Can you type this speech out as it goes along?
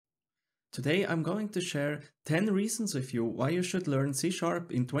Today I'm going to share 10 reasons with you why you should learn C#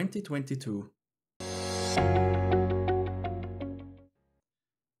 in 2022.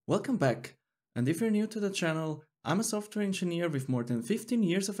 Welcome back, and if you're new to the channel, I'm a software engineer with more than 15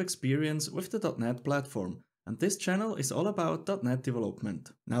 years of experience with the .NET platform, and this channel is all about .NET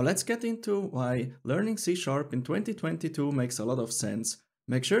development. Now let's get into why learning C# in 2022 makes a lot of sense.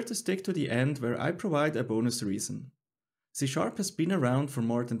 Make sure to stick to the end where I provide a bonus reason. C# has been around for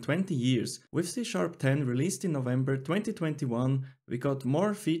more than 20 years. With C# 10 released in November 2021, we got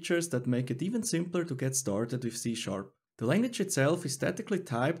more features that make it even simpler to get started with C#. The language itself is statically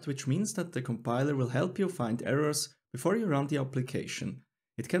typed, which means that the compiler will help you find errors before you run the application.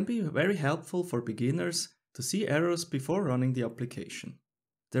 It can be very helpful for beginners to see errors before running the application.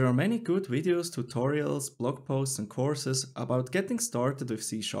 There are many good videos, tutorials, blog posts and courses about getting started with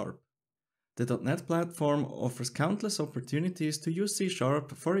C#. The .NET platform offers countless opportunities to use C#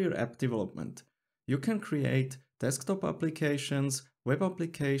 for your app development. You can create desktop applications, web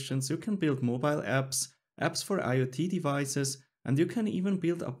applications, you can build mobile apps, apps for IoT devices, and you can even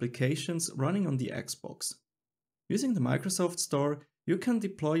build applications running on the Xbox. Using the Microsoft Store, you can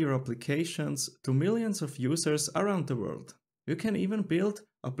deploy your applications to millions of users around the world. You can even build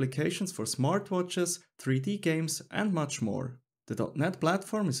applications for smartwatches, 3D games, and much more. The .NET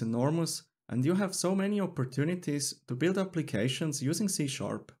platform is enormous, and you have so many opportunities to build applications using C#.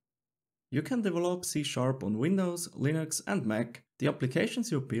 You can develop C# on Windows, Linux and Mac. The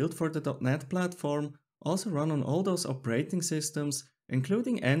applications you build for the .NET platform also run on all those operating systems,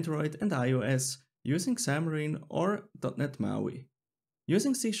 including Android and iOS, using Xamarin or .NET MAUI.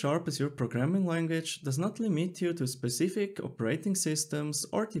 Using C# as your programming language does not limit you to specific operating systems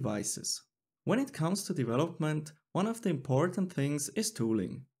or devices. When it comes to development, one of the important things is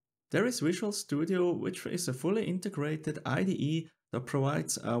tooling. There is Visual Studio, which is a fully integrated IDE that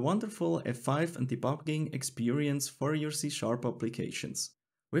provides a wonderful F5 and debugging experience for your C# applications.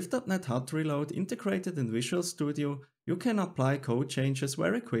 With .NET Hot Reload integrated in Visual Studio, you can apply code changes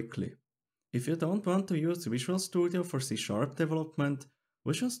very quickly. If you don't want to use Visual Studio for C# development,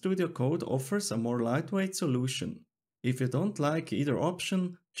 Visual Studio Code offers a more lightweight solution. If you don't like either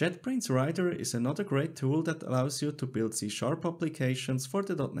option, JetBrains Rider is another great tool that allows you to build C# applications for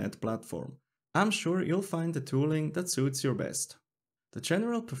the .NET platform. I'm sure you'll find the tooling that suits your best. The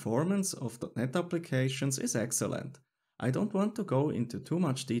general performance of .NET applications is excellent. I don't want to go into too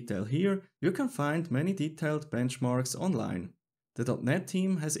much detail here, you can find many detailed benchmarks online. The .NET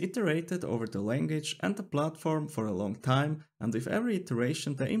team has iterated over the language and the platform for a long time, and with every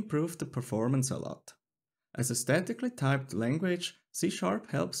iteration they improve the performance a lot. As a statically typed language, C#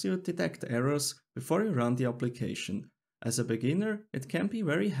 helps you detect errors before you run the application. As a beginner, it can be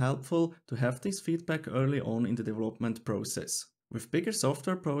very helpful to have this feedback early on in the development process. With bigger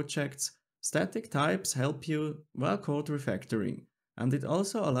software projects, static types help you while code refactoring, and it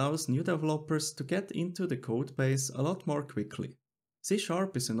also allows new developers to get into the codebase a lot more quickly. C#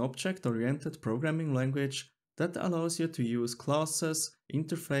 is an object-oriented programming language that allows you to use classes,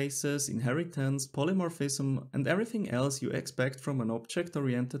 interfaces, inheritance, polymorphism, and everything else you expect from an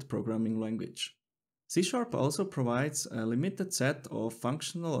object-oriented programming language. C# also provides a limited set of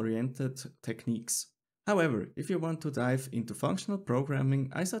functional-oriented techniques. However, if you want to dive into functional programming,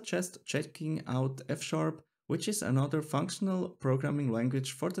 I suggest checking out F#, which is another functional programming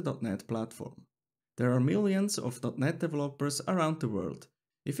language for the .NET platform. There are millions of .NET developers around the world.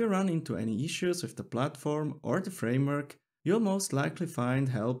 If you run into any issues with the platform or the framework, you'll most likely find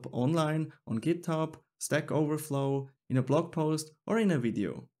help online on GitHub, Stack Overflow, in a blog post or in a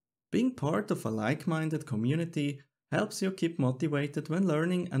video. Being part of a like-minded community helps you keep motivated when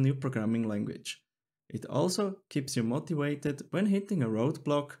learning a new programming language. It also keeps you motivated when hitting a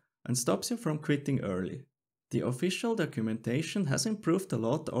roadblock and stops you from quitting early. The official documentation has improved a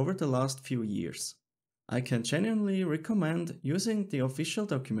lot over the last few years. I can genuinely recommend using the official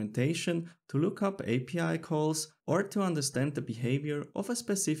documentation to look up API calls or to understand the behavior of a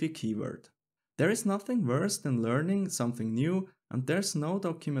specific keyword. There is nothing worse than learning something new and there's no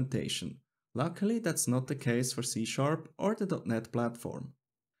documentation. Luckily, that's not the case for C# or the .NET platform.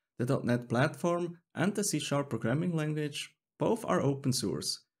 The .NET platform and the C# programming language both are open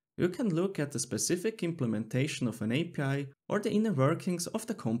source. You can look at the specific implementation of an API or the inner workings of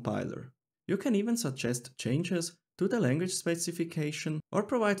the compiler. You can even suggest changes to the language specification or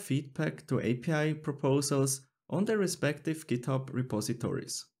provide feedback to API proposals on their respective GitHub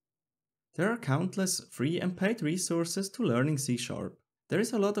repositories. There are countless free and paid resources to learning C#. There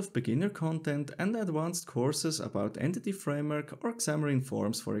is a lot of beginner content and advanced courses about Entity Framework or Xamarin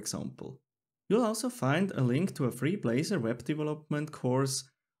Forms, for example. You'll also find a link to a free Blazor web development course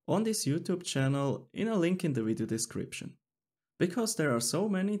on this YouTube channel in a link in the video description. Because there are so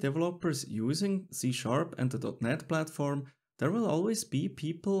many developers using C# and the .NET platform, there will always be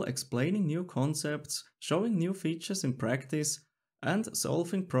people explaining new concepts, showing new features in practice, and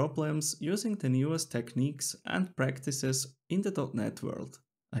solving problems using the newest techniques and practices in the .NET world.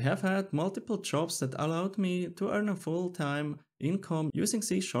 I have had multiple jobs that allowed me to earn a full-time income using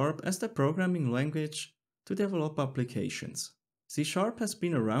C# as the programming language to develop applications. C# has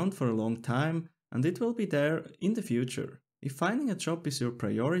been around for a long time and it will be there in the future. If finding a job is your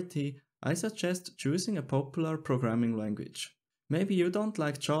priority, I suggest choosing a popular programming language. Maybe you don't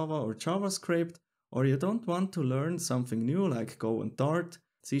like Java or JavaScript, or you don't want to learn something new like Go and Dart,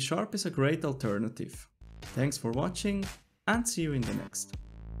 C# is a great alternative. Thanks for watching and see you in the next.